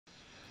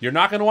You're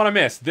not going to want to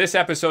miss this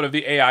episode of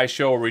the AI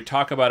Show where we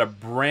talk about a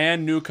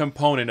brand new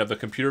component of the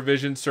computer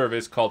vision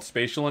service called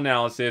spatial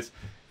analysis.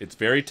 It's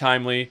very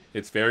timely.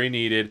 It's very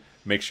needed.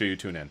 Make sure you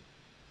tune in.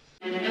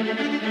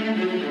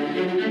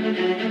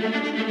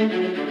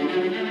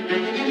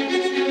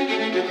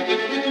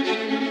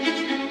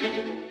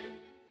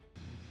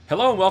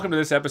 Hello and welcome to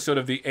this episode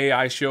of the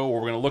AI Show where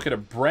we're going to look at a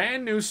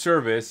brand new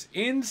service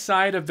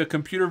inside of the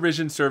computer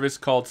vision service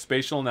called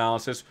Spatial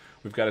Analysis.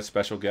 We've got a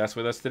special guest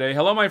with us today.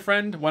 Hello, my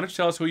friend. Why don't you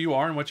tell us who you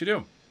are and what you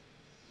do?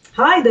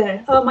 Hi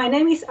there. My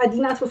name is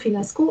Adina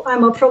Trufinescu.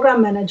 I'm a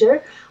program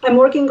manager. I'm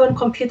working on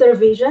computer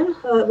vision,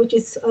 which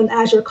is an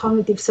Azure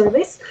Cognitive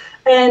Service.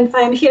 And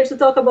I'm here to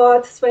talk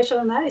about spatial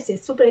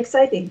analysis. Super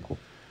exciting.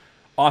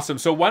 Awesome.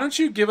 So why don't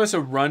you give us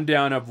a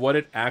rundown of what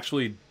it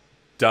actually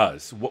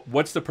does?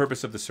 What's the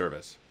purpose of the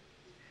service?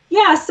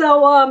 Yeah,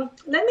 so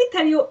let me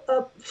tell you,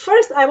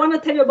 first I want to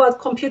tell you about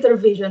computer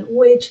vision,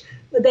 which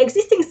the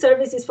existing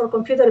services for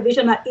computer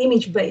vision are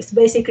image-based.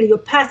 Basically, you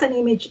pass an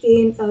image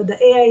in, the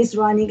AI is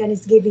running, and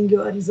it's giving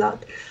you a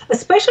result. A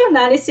spatial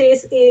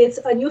analysis is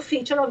a new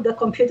feature of the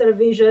computer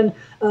vision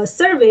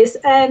service,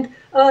 and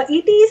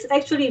it is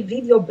actually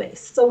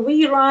video-based. So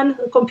we run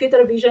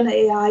computer vision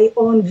AI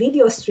on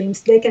video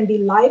streams. They can be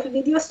live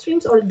video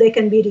streams, or they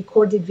can be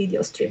recorded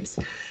video streams.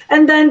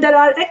 And then there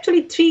are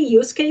actually three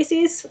use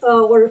cases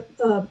or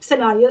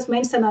scenarios,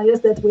 main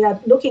scenarios that we are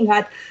looking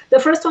at. The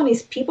first one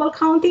is people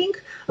counting,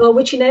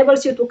 which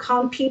enables you to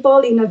count people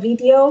in a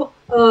video.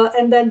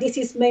 And then this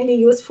is mainly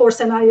used for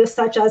scenarios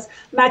such as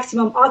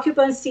maximum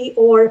occupancy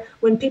or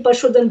when people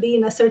shouldn't be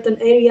in a certain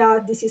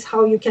area. This is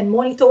how you can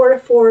monitor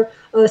for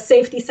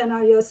safety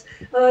scenarios.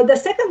 The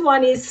second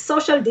one is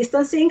social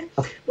distancing.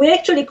 We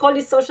actually call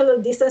it social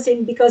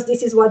distancing because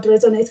this is what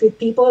resonates with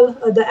people.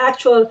 The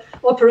actual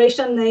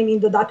operation name in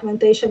the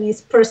documentation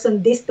is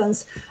person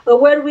distance,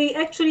 where we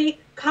actually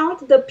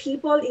count the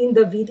people in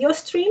the video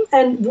stream,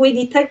 and we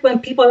detect when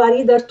people are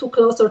either too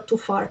close or too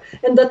far.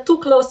 And the too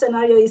close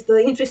scenario is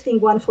the interesting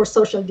one for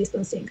social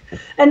distancing.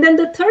 And then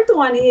the third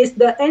one is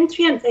the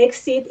entry and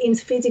exit in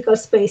physical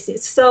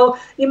spaces. So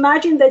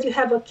imagine that you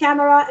have a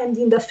camera, and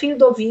in the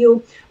field of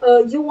view,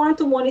 you want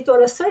to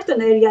monitor a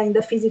certain area in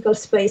the physical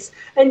space,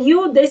 and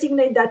you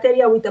designate that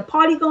area with a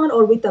polygon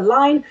or with a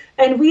line,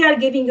 and we are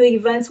giving you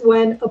events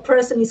when a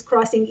person is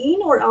crossing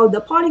in or out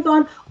the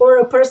polygon, or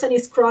a person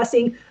is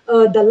crossing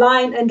the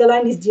line, and the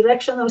line is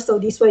directional, so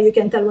this way you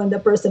can tell when the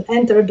person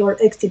entered or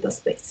exited a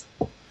space.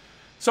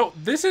 So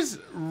this is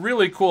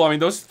really cool. I mean,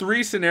 those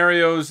three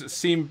scenarios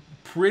seem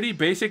pretty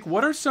basic.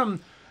 What are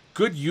some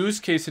good use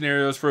case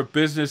scenarios for a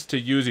business to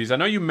use these? I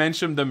know you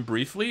mentioned them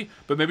briefly,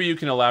 but maybe you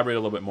can elaborate a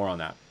little bit more on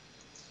that.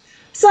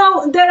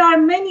 So there are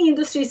many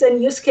industries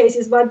and use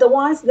cases, but the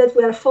ones that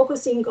we are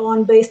focusing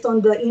on based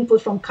on the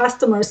input from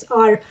customers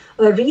are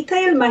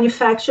retail,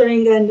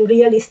 manufacturing, and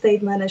real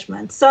estate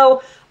management.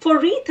 So for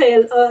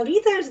retail,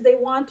 retailers, they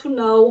want to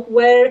know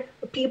where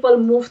people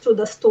move through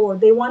the store.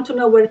 They want to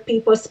know where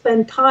people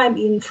spend time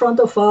in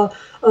front of a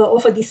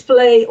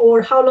display,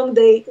 or how long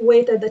they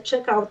wait at the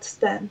checkout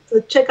stand,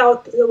 the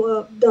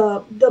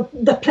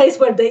place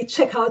where they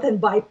check out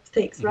and buy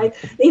things, right,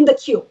 in the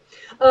queue.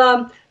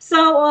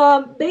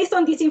 So based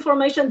on this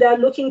information, they are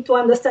looking to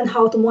understand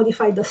how to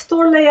modify the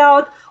store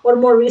layout, or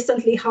more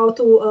recently, how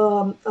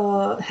to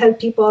help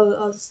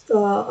people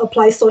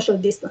apply social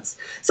distance.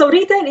 So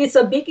retail is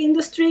a big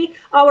industry.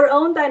 Our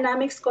own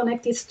Dynamics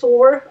Connected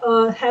Store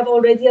have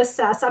already a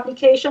SaaS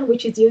application,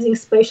 which is using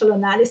spatial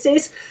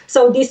analysis.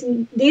 So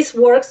this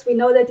works. We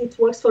know that it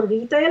works for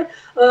retail.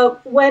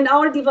 When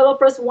our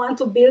developers want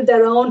to build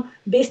their own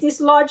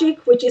business logic,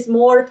 which is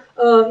more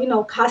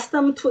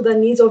custom to the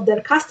needs of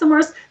their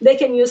customers, they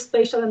can use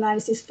spatial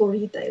analysis for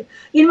retail.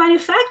 In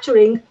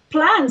manufacturing,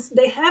 plants,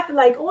 they have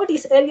like all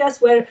these areas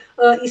where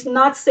it's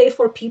not safe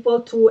for people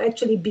to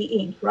actually be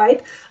in,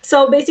 right?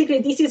 So basically,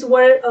 this is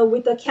where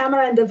with the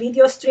camera and the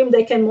video stream,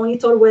 they can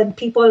monitor when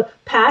people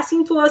pass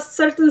into a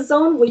certain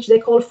zone, which they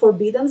call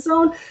forbidden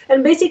zone.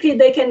 And basically,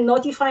 they can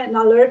notify and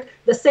alert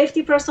the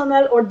safety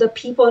personnel or the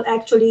people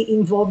actually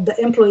involved, the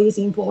employees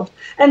involved.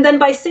 And then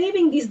by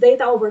saving this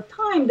data over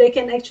time, they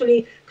can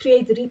actually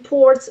create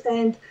reports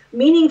and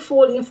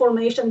meaningful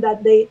information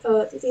that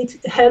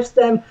it helps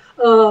them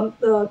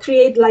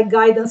create like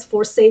guidance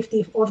for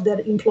safety of their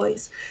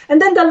employees.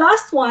 And then the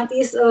last one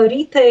is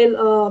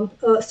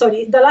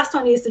the last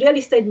one is real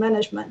estate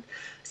management.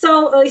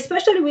 So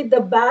especially with the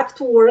back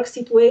to work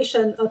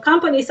situation,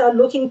 companies are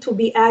looking to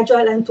be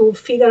agile and to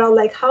figure out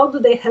like how do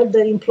they help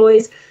their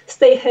employees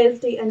stay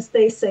healthy and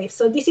stay safe.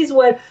 So this is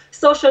where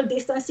social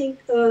distancing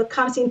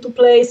comes into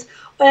place,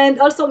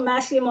 and also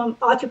maximum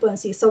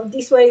occupancy. So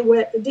this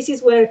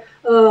is where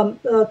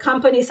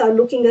companies are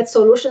looking at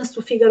solutions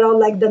to figure out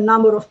like the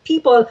number of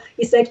people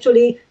is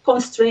actually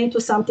constrained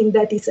to something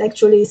that is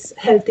actually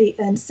healthy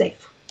and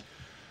safe.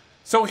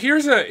 So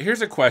here's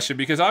a question,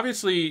 because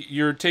obviously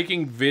you're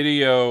taking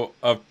video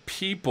of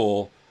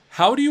people.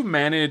 How do you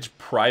manage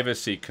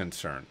privacy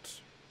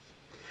concerns?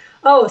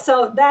 Oh,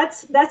 so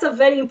that's a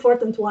very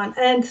important one.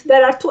 And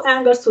there are two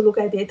angles to look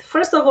at it.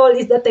 First of all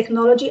is the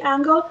technology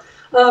angle.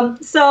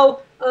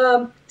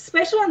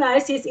 Spatial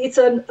analysis, it's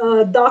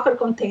a Docker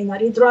container.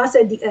 It runs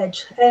at the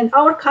edge. And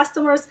our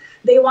customers,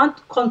 they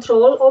want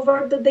control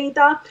over the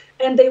data,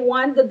 and they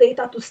want the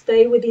data to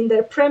stay within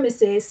their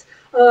premises.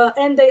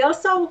 And they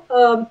also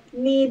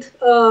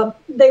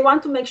they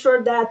want to make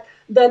sure that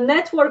the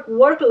network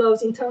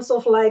workloads in terms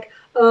of like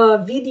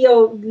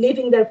video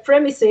leaving their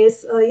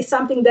premises is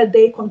something that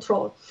they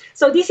control.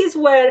 So this is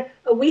where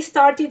we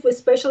started with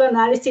spatial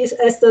analysis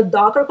as the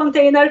Docker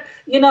container.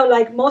 You know,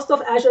 like most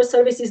of Azure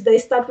services, they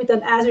start with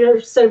an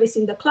Azure service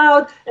in the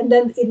cloud, and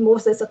then it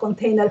moves as a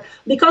container.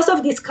 Because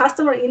of this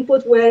customer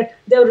input where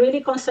they're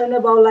really concerned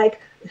about like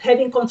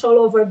having control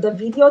over the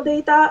video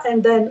data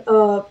and then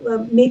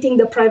meeting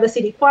the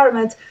privacy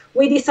requirements,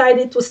 we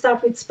decided to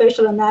start with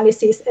spatial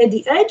analysis at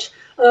the edge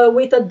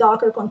with a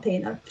Docker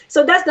container.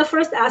 So that's the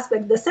first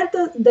aspect.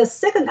 The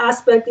second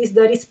aspect is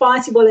the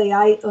responsible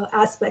AI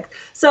aspect.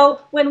 So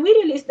when we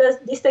release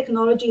this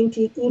technology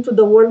into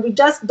the world, we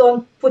just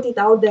don't put it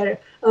out there.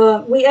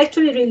 We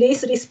actually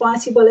release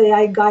responsible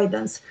AI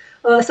guidance.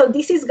 So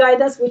this is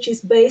guidance which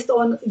is based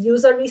on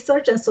user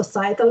research and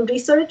societal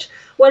research,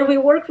 where we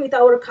work with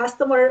our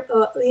customer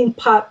in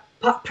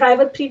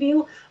private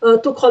preview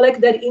to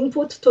collect their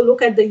input, to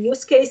look at the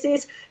use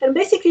cases. And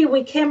basically,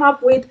 we came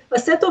up with a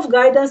set of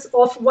guidance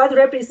of what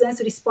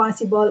represents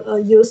responsible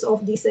use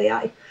of this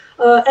AI.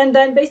 And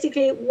then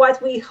basically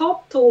what we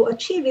hope to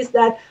achieve is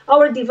that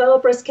our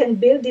developers can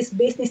build these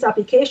business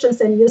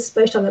applications and use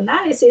spatial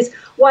analysis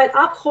while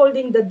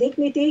upholding the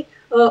dignity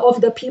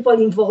of the people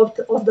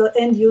involved, of the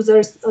end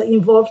users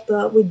involved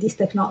with this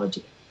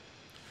technology.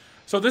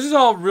 So this is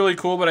all really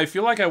cool, but I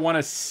feel like I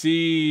want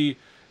to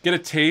get a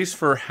taste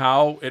for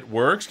how it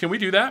works. Can we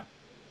do that?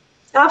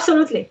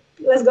 Absolutely.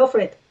 Let's go for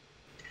it.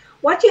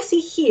 What you see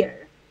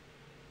here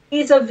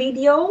is a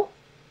video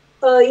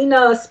in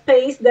a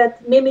space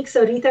that mimics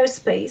a retail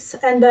space.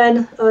 And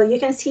then you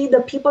can see the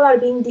people are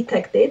being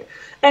detected.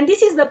 And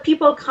this is the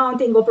people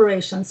counting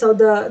operation. So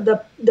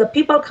the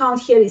people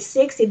count here is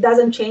 6. It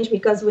doesn't change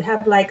because we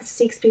have like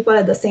 6 people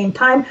at the same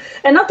time.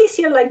 And notice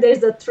here, like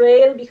there's a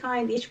trail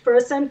behind each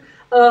person.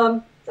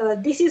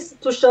 This is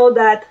to show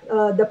that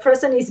the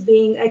person is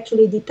being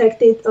actually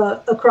detected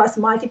across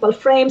multiple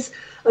frames.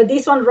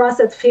 This one runs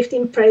at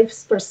 15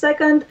 frames per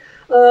second.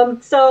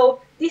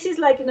 So this is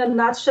like in a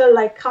nutshell,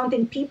 like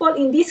counting people.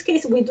 In this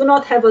case, we do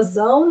not have a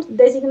zone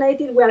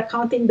designated. We are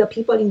counting the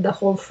people in the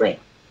whole frame.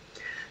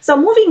 So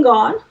moving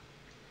on,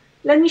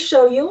 let me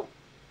show you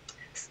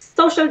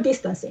social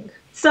distancing.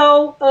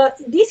 So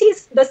this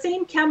is the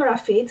same camera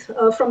feed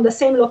from the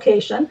same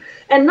location.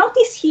 And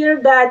notice here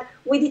that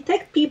we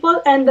detect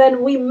people and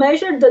then we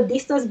measure the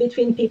distance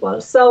between people.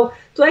 So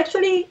to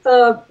actually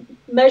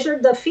measure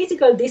the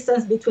physical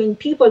distance between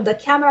people, the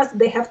cameras,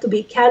 they have to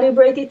be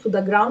calibrated to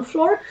the ground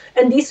floor.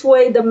 And this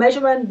way, the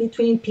measurement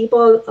between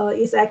people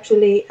is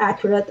actually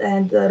accurate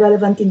and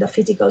relevant in the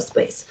physical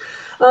space.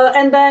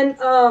 And then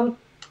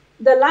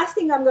the last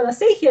thing I'm going to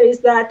say here is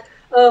that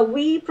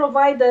we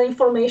provide the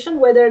information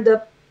whether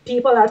the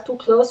people are too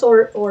close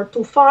or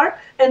too far,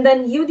 and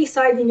then you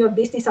decide in your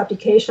business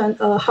application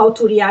how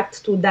to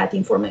react to that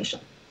information.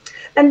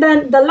 And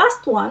then the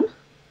last one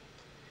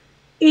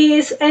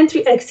is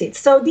entry-exit.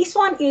 So this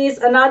one is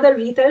another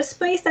retail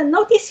space, and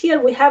notice here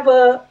we have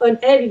an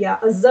area,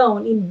 a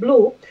zone in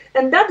blue,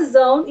 and that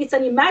zone is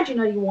an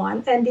imaginary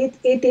one, and it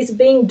is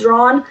being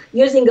drawn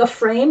using a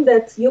frame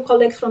that you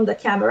collect from the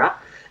camera.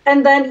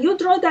 And then you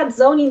draw that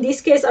zone, in this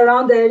case,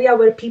 around the area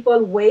where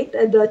people wait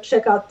at the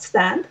checkout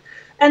stand.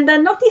 And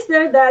then notice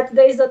there that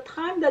there is a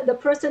time that the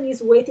person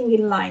is waiting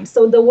in line.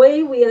 So the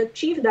way we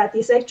achieve that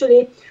is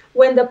actually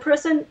when the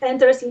person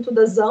enters into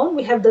the zone,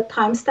 we have the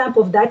timestamp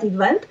of that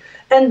event.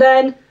 And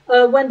then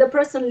when the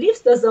person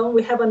leaves the zone,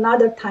 we have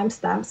another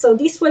timestamp. So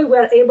this way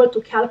we're able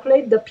to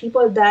calculate the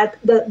people that,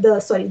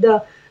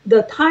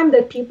 the time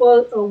that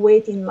people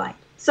wait in line.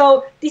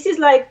 So this is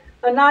like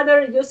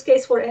another use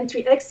case for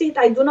entry-exit.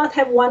 I do not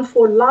have one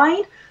for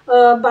line.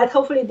 But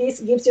hopefully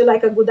this gives you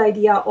like a good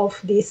idea of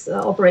these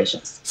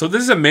operations. So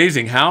this is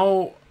amazing.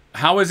 How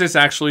is this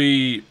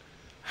actually?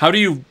 How do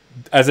you,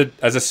 as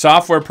a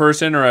software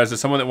person or as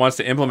someone that wants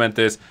to implement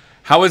this,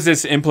 how is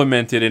this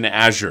implemented in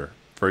Azure,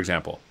 for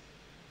example?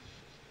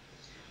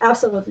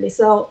 Absolutely.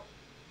 So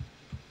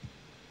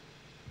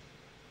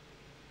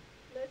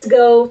let's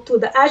go to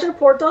the Azure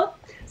portal.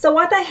 So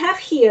what I have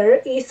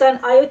here is an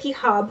IoT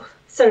Hub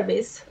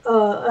service,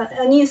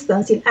 an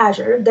instance in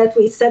Azure that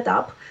we set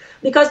up.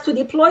 Because to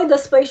deploy the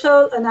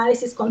spatial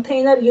analysis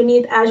container, you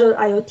need Azure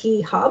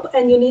IoT Hub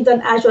and you need an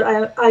Azure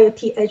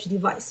IoT Edge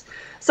device.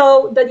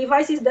 So the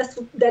devices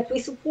that we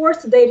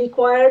support, they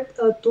require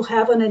to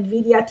have an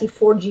NVIDIA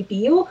T4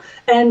 GPU,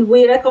 and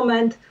we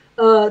recommend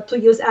to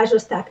use Azure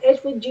Stack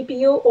Edge with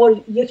GPU, or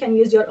you can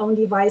use your own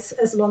device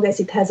as long as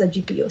it has a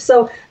GPU.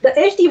 So the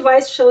Edge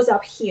device shows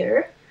up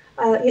here.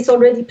 It's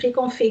already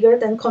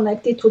pre-configured and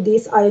connected to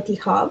this IoT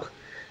Hub.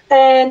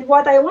 And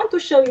what I want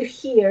to show you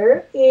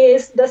here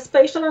is the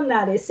spatial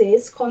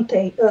analysis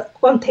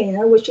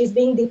container, which is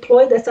being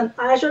deployed as an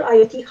Azure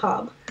IoT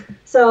Hub.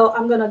 So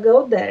I'm going to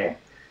go there.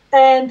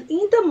 And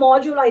in the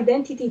module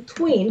identity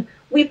twin,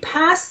 we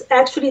pass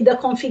actually the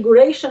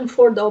configuration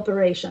for the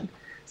operation.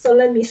 So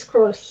let me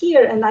scroll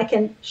here and I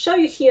can show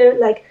you here,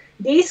 like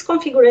this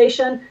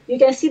configuration, you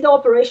can see the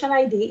operation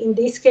ID. In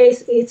this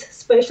case, it's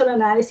spatial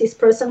analysis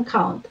person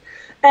count.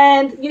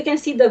 And you can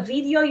see the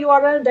video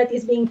URL that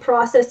is being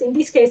processed. In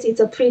this case, it's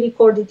a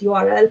pre-recorded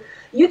URL.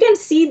 You can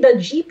see the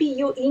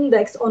GPU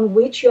index on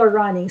which you're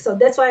running. So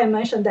that's why I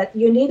mentioned that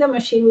you need a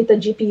machine with a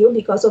GPU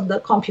because of the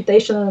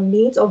computational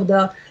needs of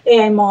the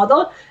AI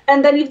model.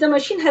 And then if the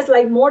machine has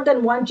like more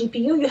than one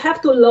GPU, you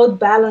have to load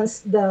balance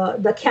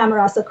the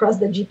cameras across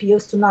the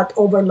GPUs to not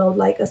overload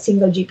like a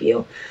single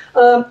GPU.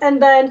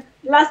 And then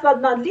last but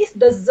not least,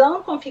 the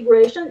zone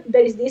configuration,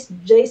 there is this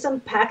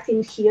JSON packed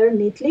in here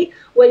neatly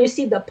where you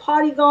see the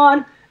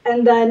polygon,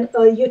 and then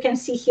you can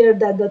see here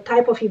that the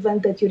type of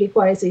event that you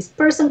require is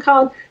person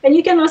count. And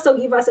you can also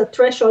give us a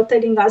threshold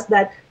telling us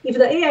that if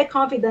the AI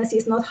confidence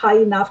is not high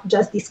enough,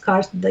 just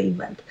discard the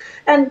event.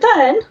 And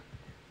then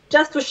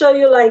just to show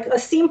you like a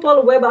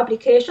simple web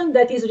application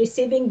that is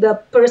receiving the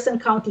person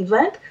count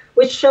event,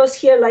 which shows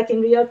here like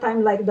in real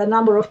time, like the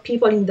number of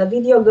people in the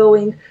video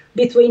going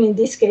between, in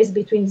this case,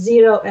 between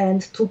 0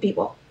 and 2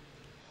 people.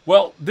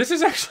 Well, this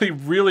is actually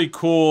really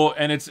cool,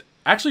 and it's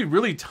actually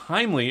really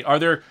timely. Are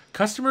there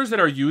customers that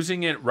are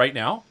using it right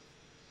now?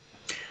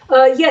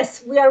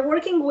 Yes, we are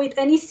working with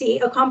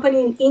NEC, a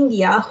company in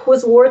India,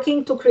 who's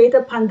working to create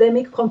a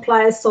pandemic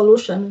compliance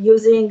solution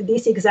using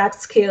these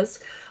exact skills.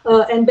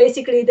 And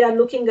basically, they are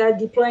looking at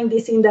deploying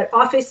this in their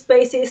office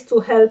spaces to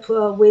help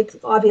with,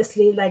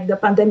 obviously, like the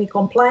pandemic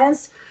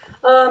compliance.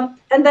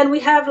 And then we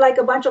have like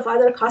a bunch of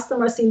other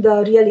customers in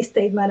the real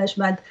estate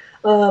management.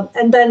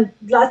 And then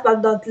last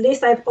but not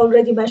least, I've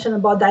already mentioned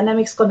about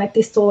Dynamics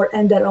Connected Store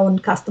and their own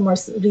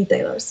customers,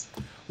 retailers.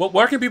 Well,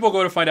 where can people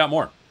go to find out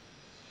more?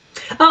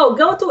 Oh,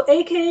 go to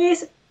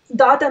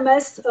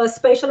aks.ms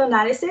spatial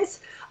analysis.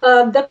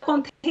 The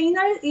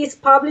container is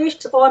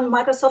published on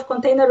Microsoft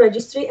Container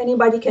Registry.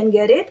 Anybody can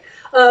get it.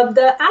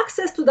 The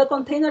access to the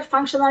container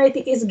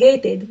functionality is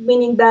gated,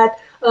 meaning that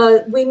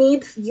we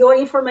need your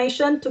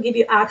information to give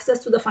you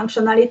access to the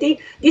functionality.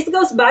 This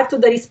goes back to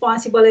the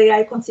responsible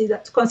AI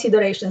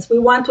considerations. We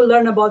want to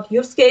learn about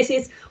use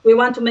cases. We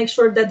want to make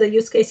sure that the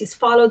use cases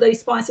follow the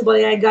responsible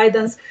AI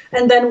guidance.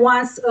 And then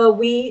once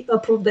we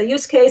approve the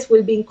use case,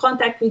 we'll be in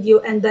contact with you,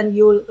 and then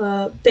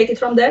you'll take it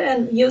from there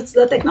and use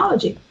the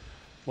technology.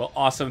 Well,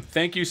 awesome.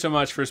 Thank you so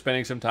much for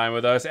spending some time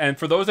with us. And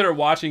for those that are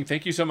watching,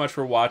 thank you so much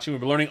for watching.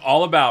 We've been learning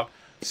all about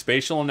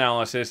spatial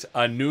analysis,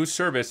 a new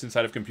service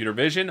inside of computer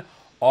vision,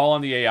 all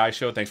on the AI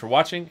Show. Thanks for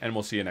watching, and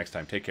we'll see you next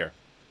time. Take care.